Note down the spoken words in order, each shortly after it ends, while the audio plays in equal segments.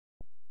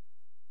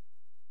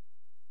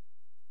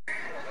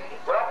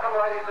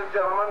ladies and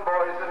gentlemen,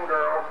 boys and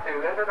girls, to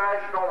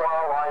International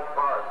Wildlife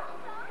Park,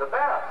 the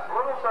best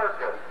little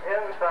circus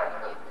in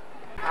Texas.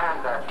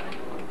 And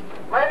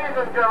ladies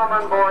and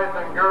gentlemen, boys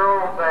and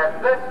girls,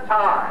 at this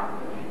time,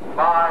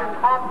 by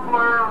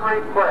popular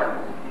request,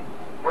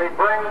 we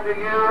bring to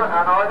you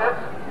an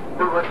artist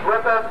who was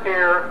with us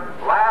here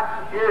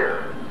last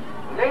year.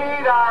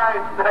 Need I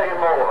say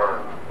more?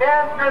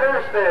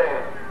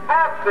 Introducing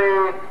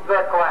Happy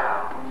the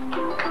Clown.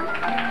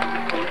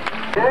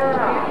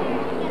 Yeah.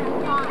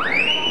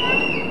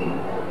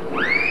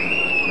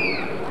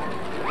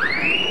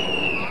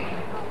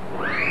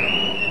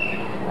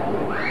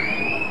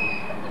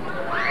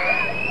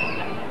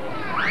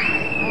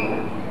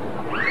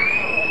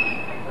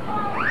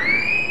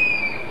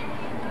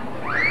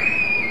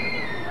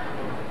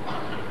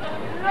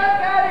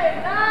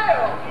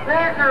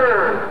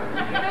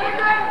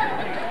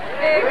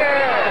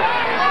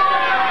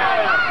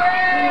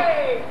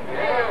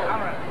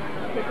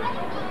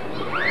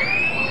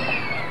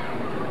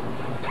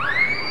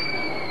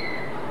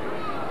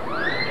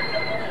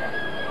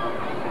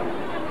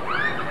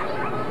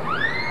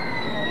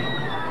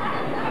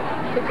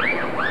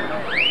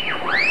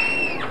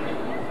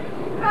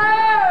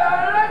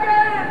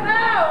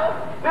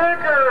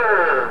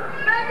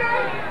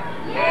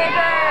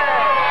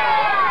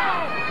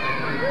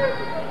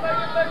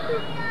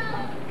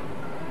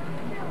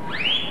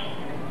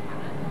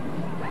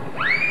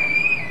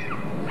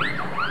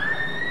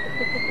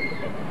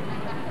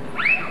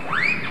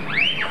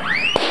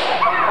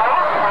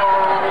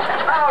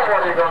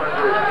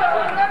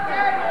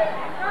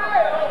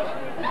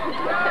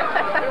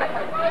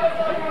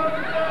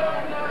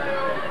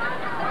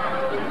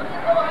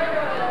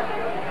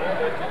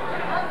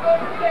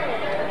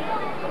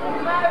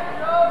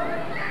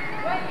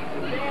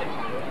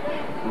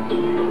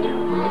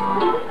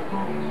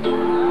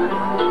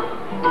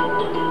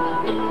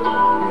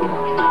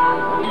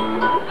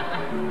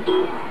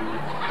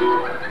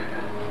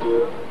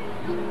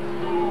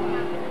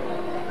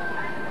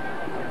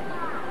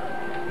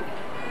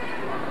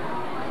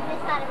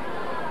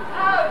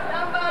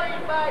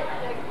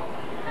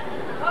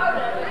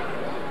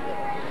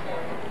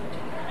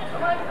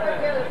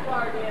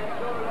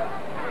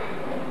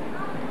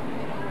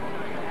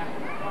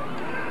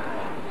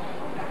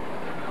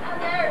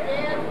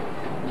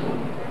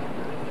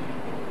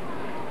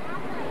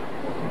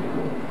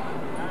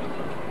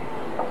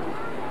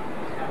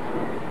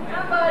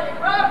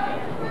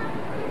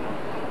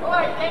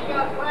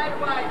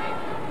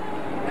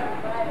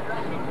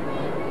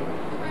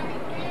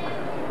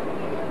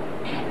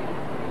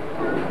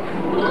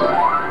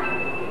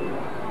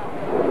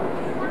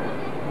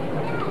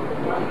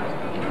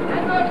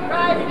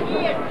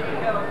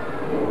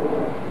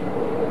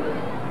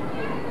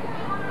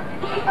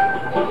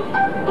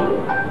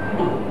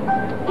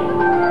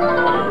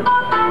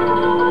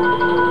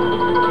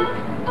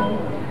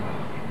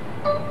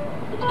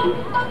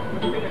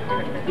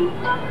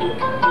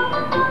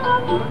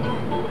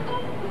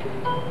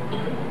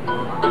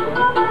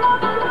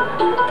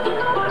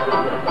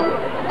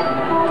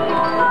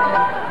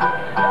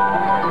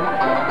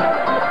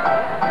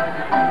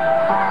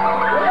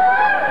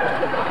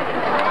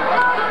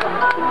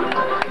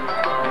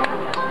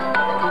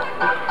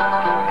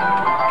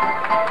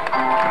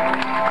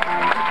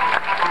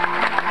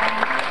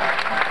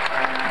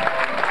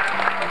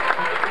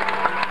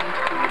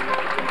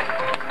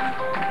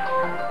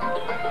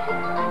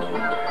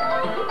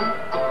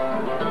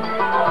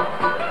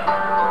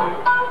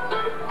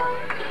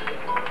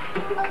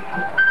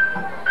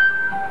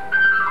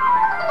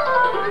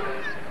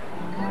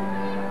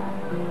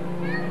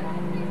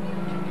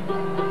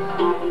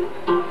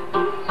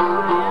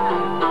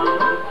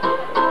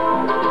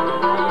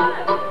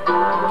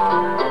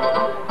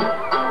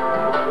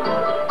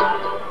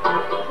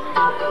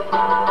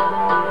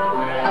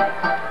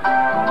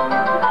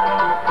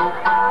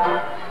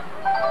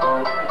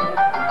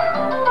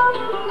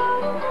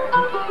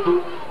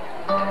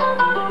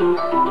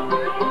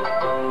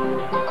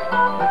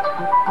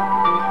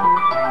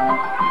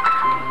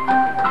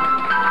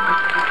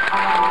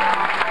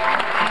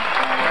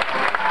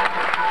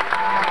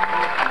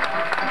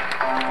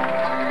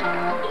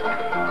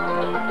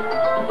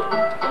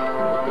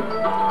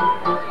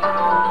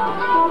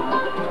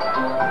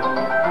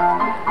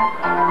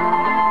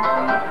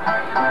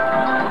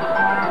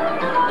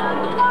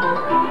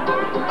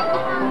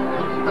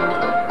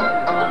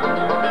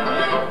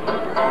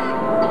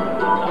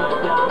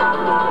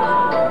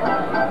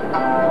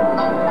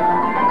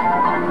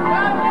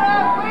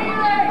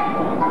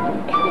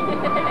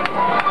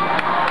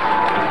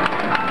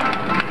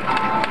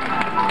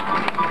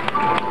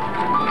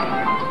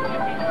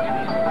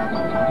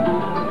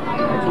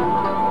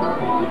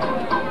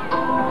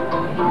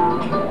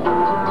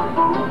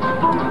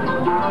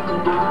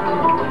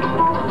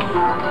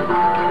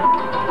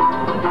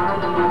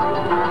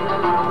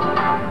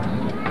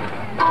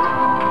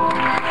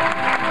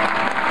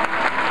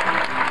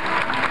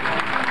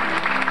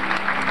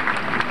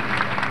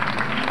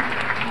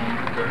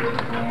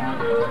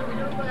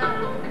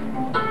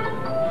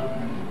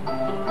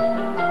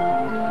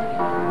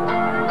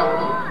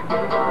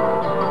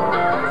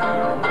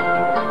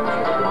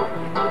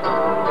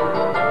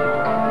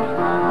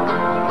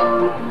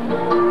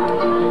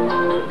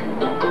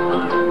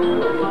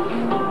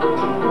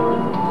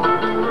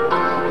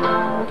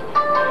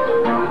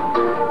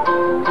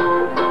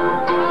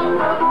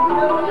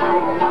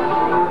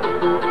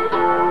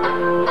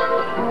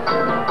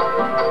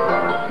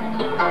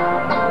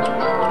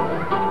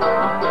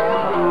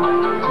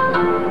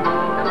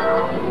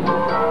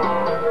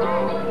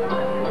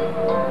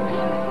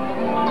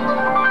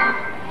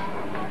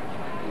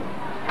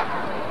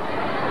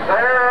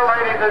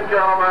 Ladies and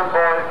gentlemen,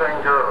 boys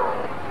and girls,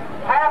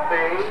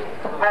 Happy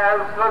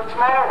has the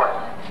smallest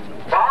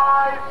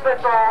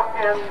bicycle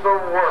in the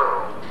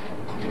world.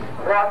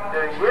 What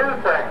do you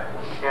think?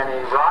 Can he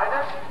ride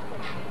it?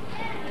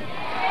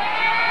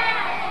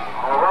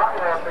 All right,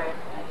 Happy.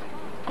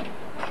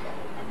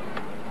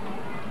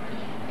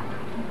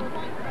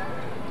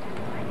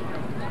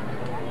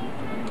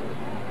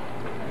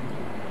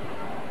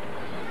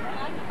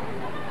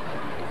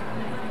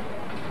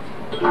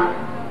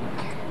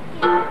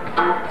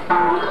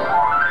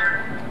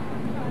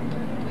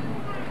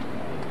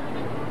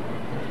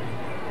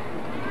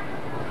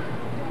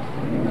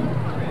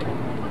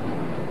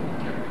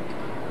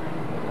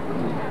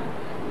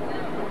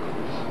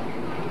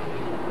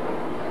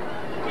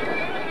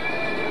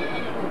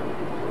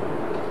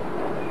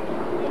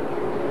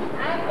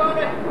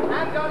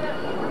 I'm gonna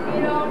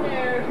get on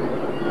there.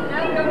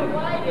 I'm gonna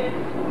light it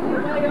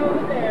way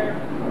over there.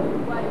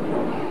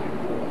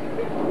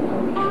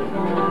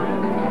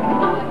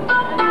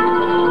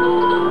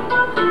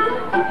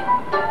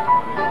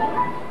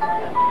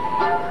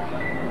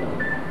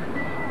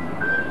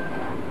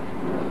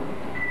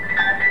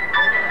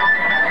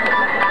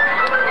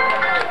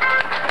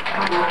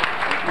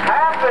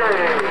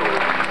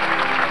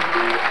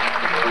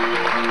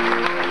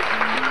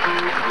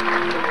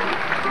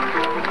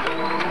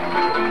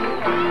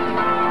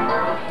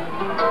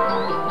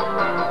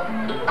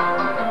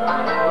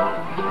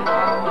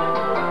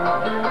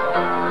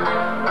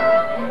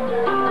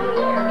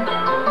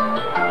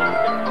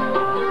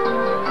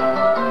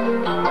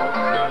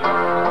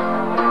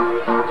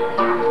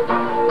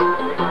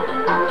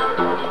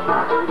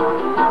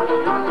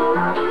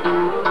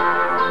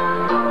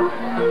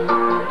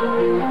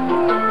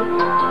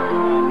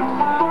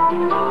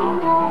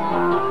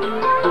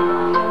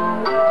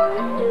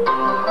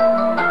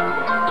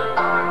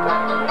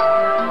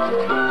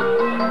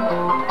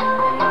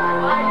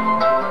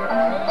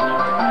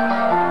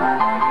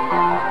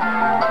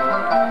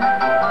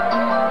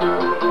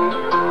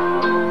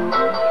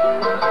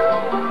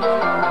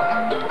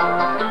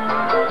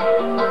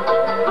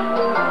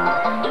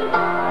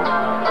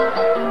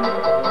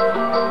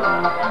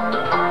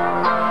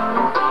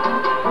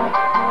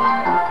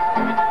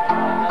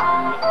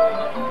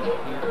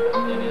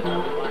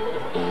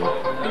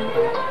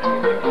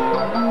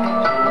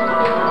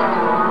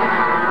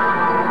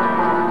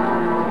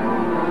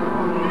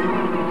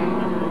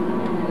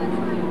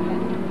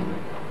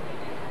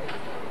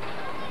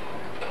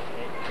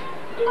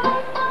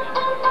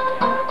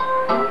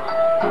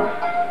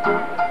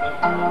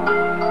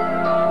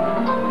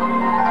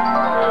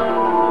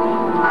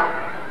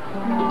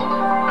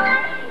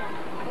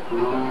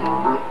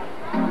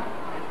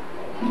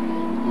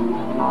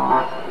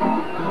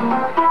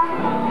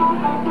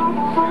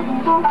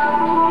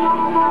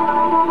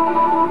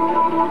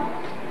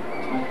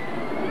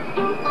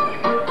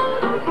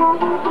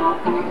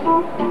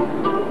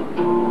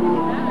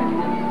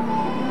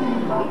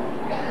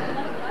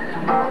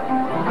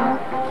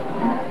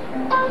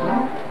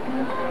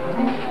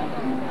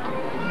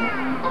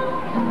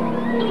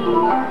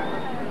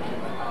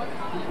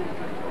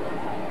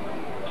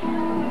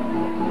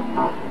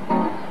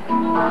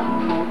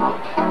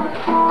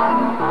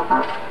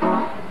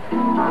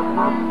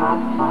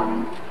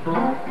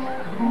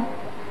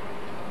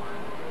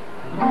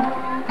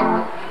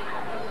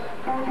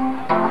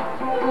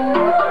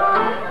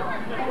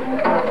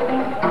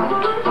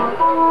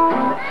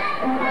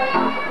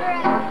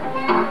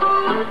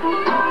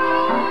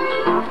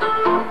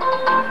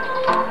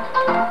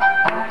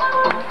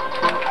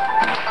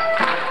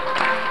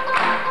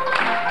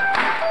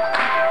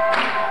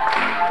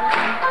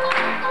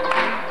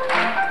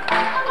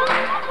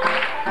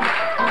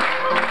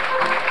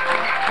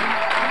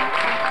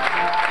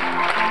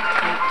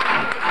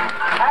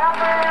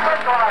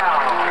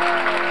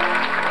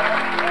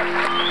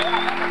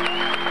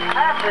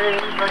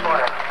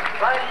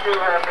 Thank you,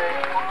 Happy.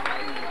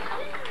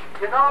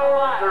 You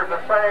know, there's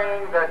a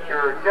saying that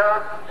you're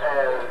just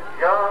as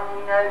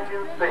young as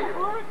you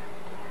feel.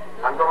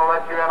 I'm going to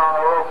let you in on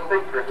a little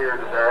secret here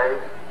today.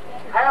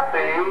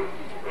 Happy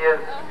is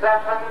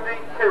 72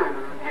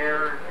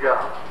 years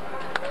young.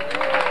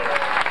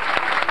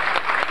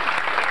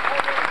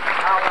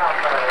 How about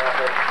that,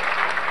 Happy?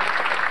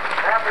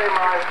 Happy,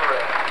 my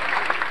friend.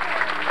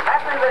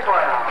 Happy the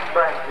Clown,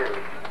 thank you.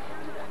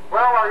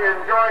 Well, are you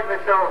enjoying the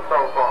show so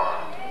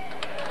far?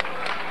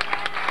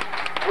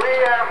 we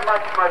have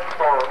much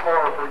more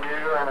for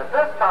you, and at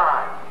this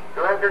time,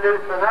 to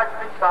introduce the next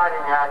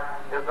exciting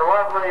act is the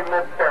lovely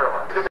Miss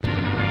Carolyn.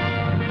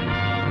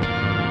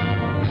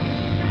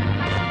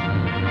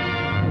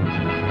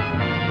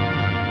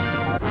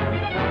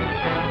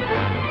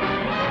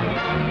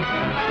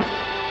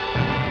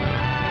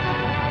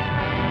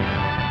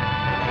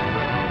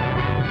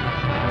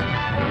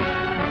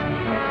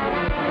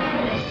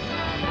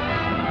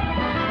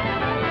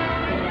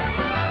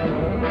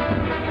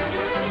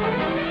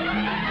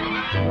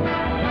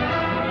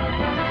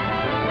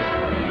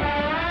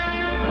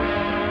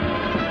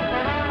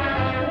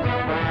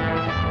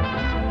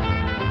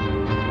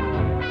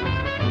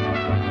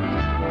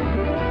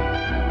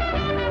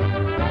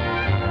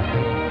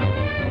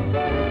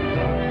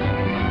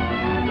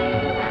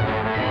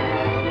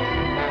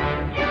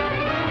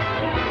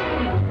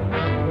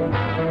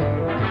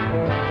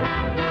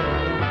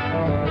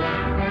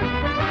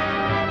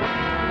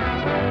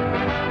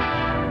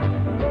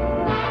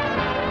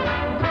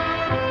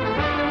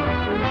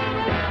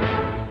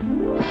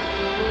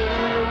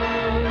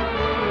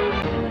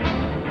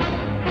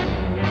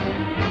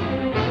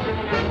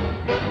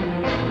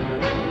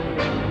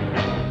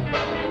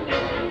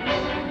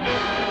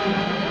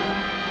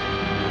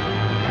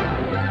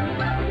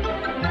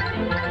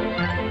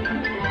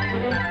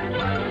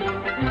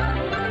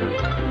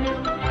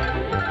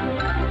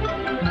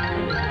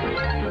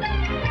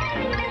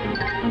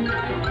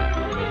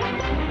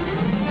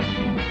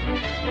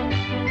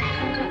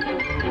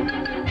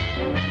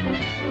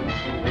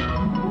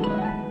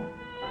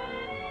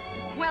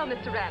 Well,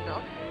 Mr.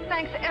 Randall,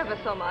 thanks ever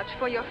so much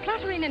for your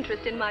flattering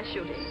interest in my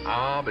shooting.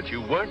 Ah, but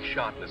you weren't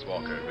shot, Miss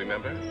Walker,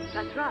 remember?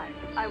 That's right.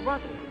 I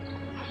wasn't.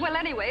 Well,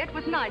 anyway, it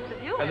was nice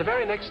of you. And the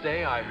very next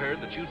day, I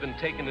heard that you'd been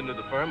taken into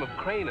the firm of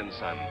Crane &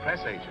 Son, press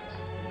agents.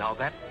 Now,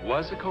 that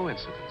was a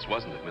coincidence,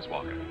 wasn't it, Miss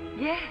Walker?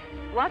 Yes,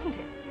 wasn't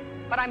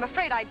it? But I'm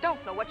afraid I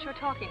don't know what you're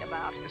talking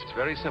about. It's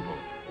very simple.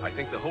 I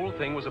think the whole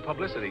thing was a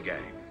publicity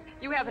gag.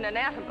 You haven't an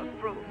atom of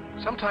proof.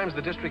 Sometimes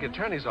the district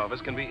attorney's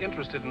office can be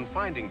interested in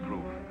finding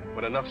proof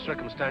when enough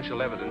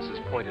circumstantial evidence is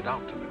pointed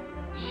out to them.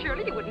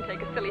 Surely you wouldn't take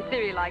a silly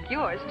theory like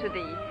yours to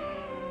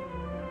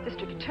the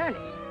district attorney.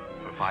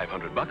 For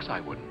 $500,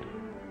 I wouldn't.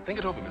 Think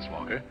it over, Miss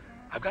Walker.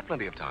 I've got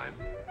plenty of time.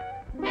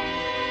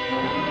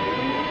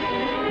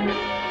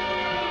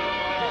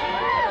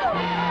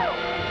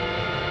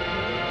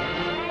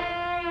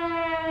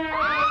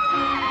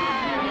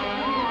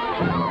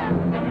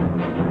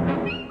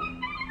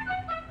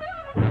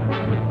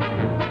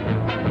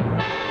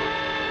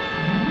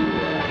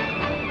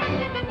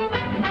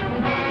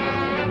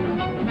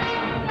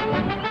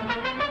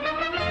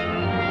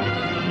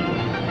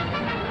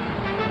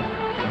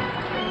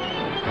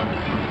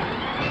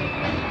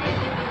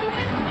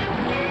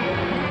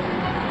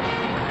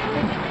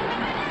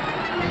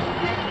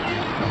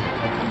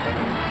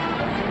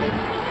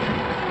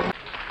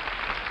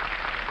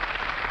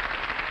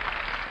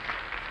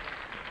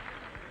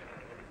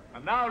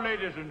 And now,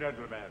 ladies and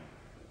gentlemen,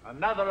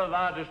 another of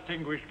our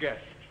distinguished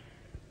guests.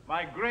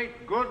 My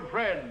great good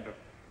friend,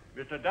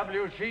 Mr.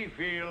 W.C.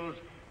 Fields,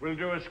 will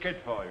do a skit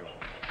for you.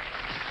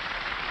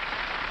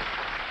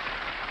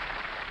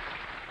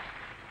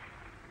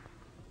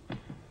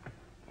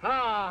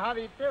 How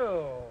do you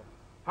do?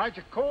 Aren't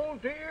you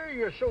cold, dear?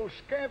 You're so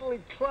scantily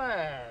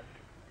clad.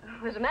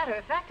 As a matter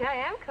of fact, I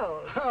am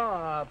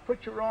cold.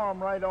 Put your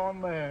arm right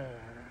on there.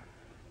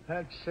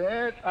 That's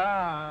it.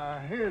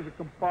 Here's the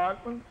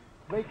compartment.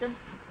 Vacant.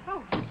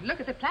 Oh, look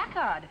at the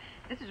placard.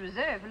 This is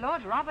reserved for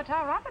Lord Robert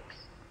R.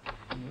 Roberts.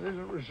 It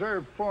isn't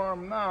reserved for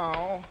him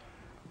now.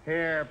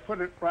 Here,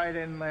 put it right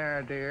in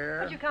there,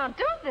 dear. But you can't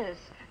do this.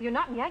 You're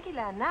not in Yankee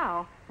Land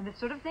now, and this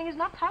sort of thing is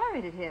not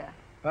tolerated here.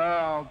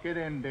 Oh, get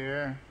in,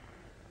 dear.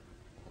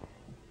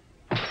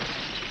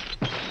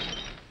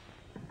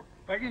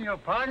 Begging your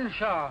pardon,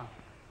 sir,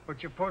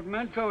 but your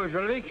portmanteau is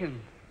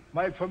leaking.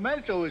 My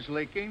pimento is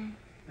leaking.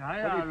 What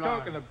are you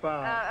talking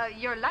about?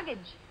 Your luggage.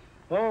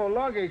 Oh,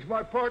 luggage,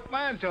 my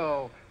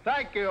portmanteau.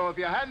 Thank you. If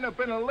you hadn't have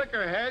been a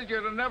liquorhead,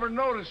 you'd have never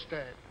noticed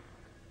it.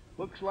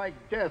 Looks like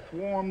death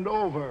warmed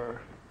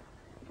over.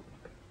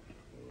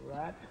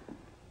 Rat.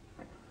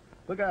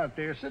 Look out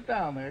there. Sit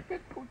down there.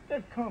 Get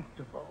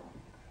comfortable.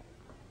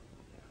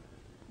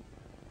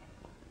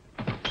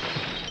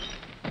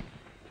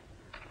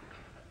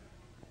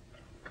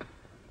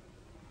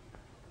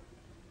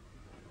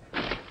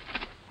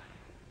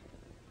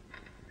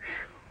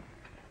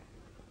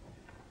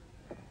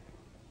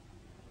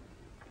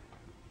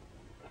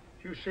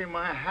 You see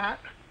my hat?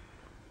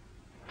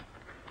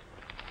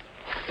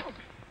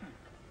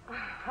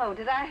 Oh,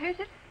 did I hurt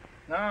it?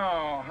 No.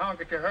 How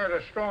could you hurt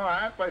a straw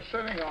hat by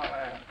sitting on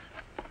it?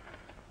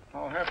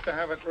 I'll have to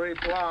have it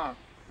reblocked.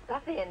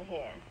 Stuffy in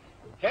here.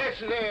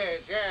 Yes, it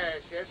is.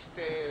 Yes,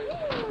 it is.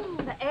 Ooh,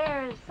 the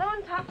air is so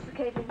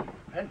intoxicating.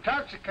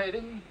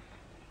 Intoxicating?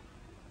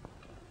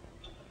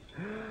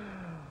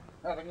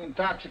 Nothing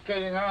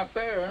intoxicating out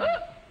there,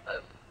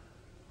 huh?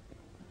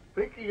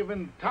 Speaking of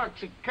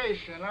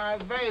intoxication,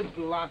 I've a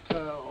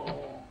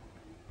blotto.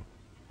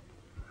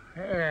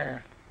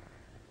 Here.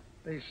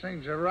 These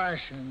things are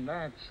rationed,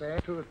 that's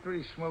it. 2 or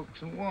 3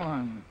 smokes in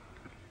one.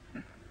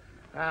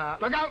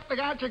 Look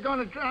out, you're going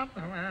to drop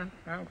them, man.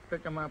 I'll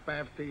pick them up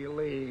after you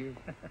leave.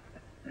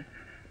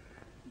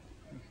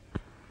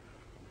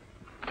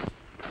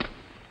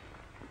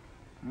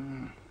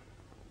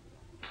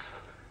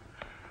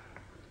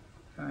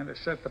 Trying to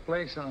set the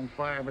place on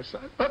fire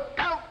beside... Look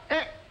out!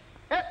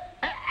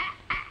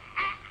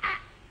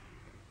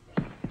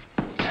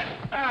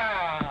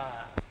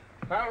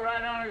 Fell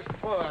right on his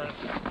foot.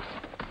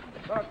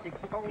 Thought he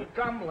pulled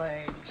gum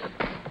legs.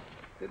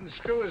 Didn't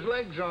screw his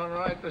legs on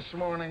right this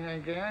morning, I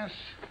guess.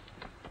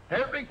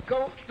 Here he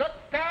goes. Look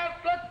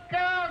out, look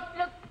out,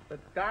 look. The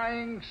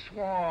dying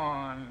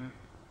swan.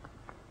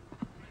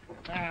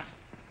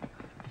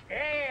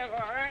 Hey,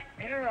 all right.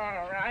 You're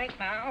all right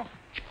now.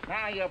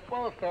 Now you're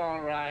both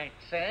all right,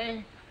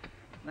 see?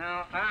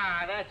 Now,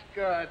 that's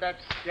good.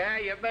 Yeah,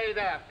 you made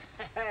up.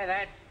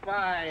 That's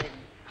fine.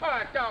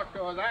 Oh, don't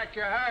do that.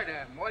 You hurt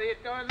him. What are you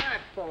doing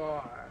that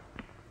for?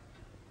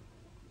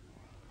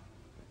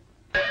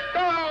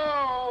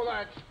 Oh,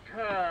 that's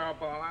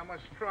terrible. I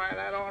must try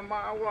that on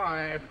my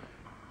wife.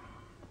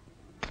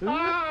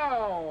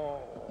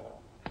 Oh,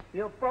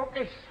 you broke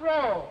his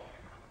throat.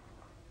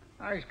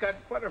 Now he's got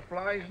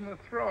butterflies in the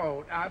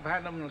throat. I've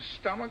had them in the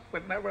stomach,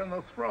 but never in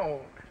the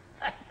throat.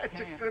 That's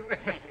a good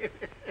way.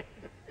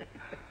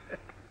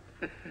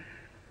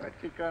 What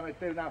you gonna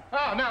do now?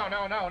 Oh,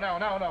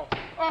 no.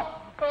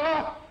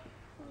 Oh,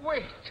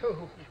 wait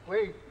till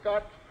we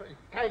got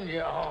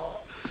Virginia.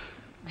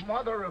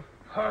 Mother of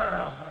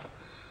pearl.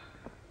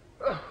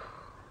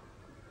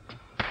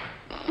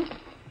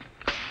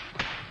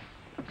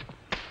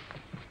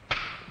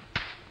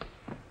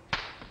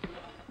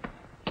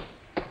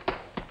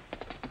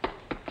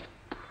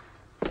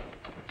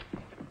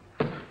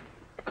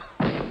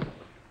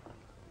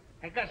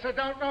 I guess I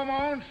don't know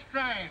my own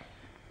strength.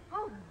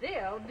 Oh,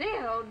 dear, oh,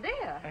 dear, oh,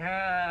 dear.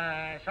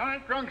 Yes,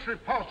 aren't drunks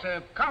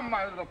repulsive? Come,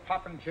 my little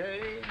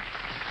popinjay.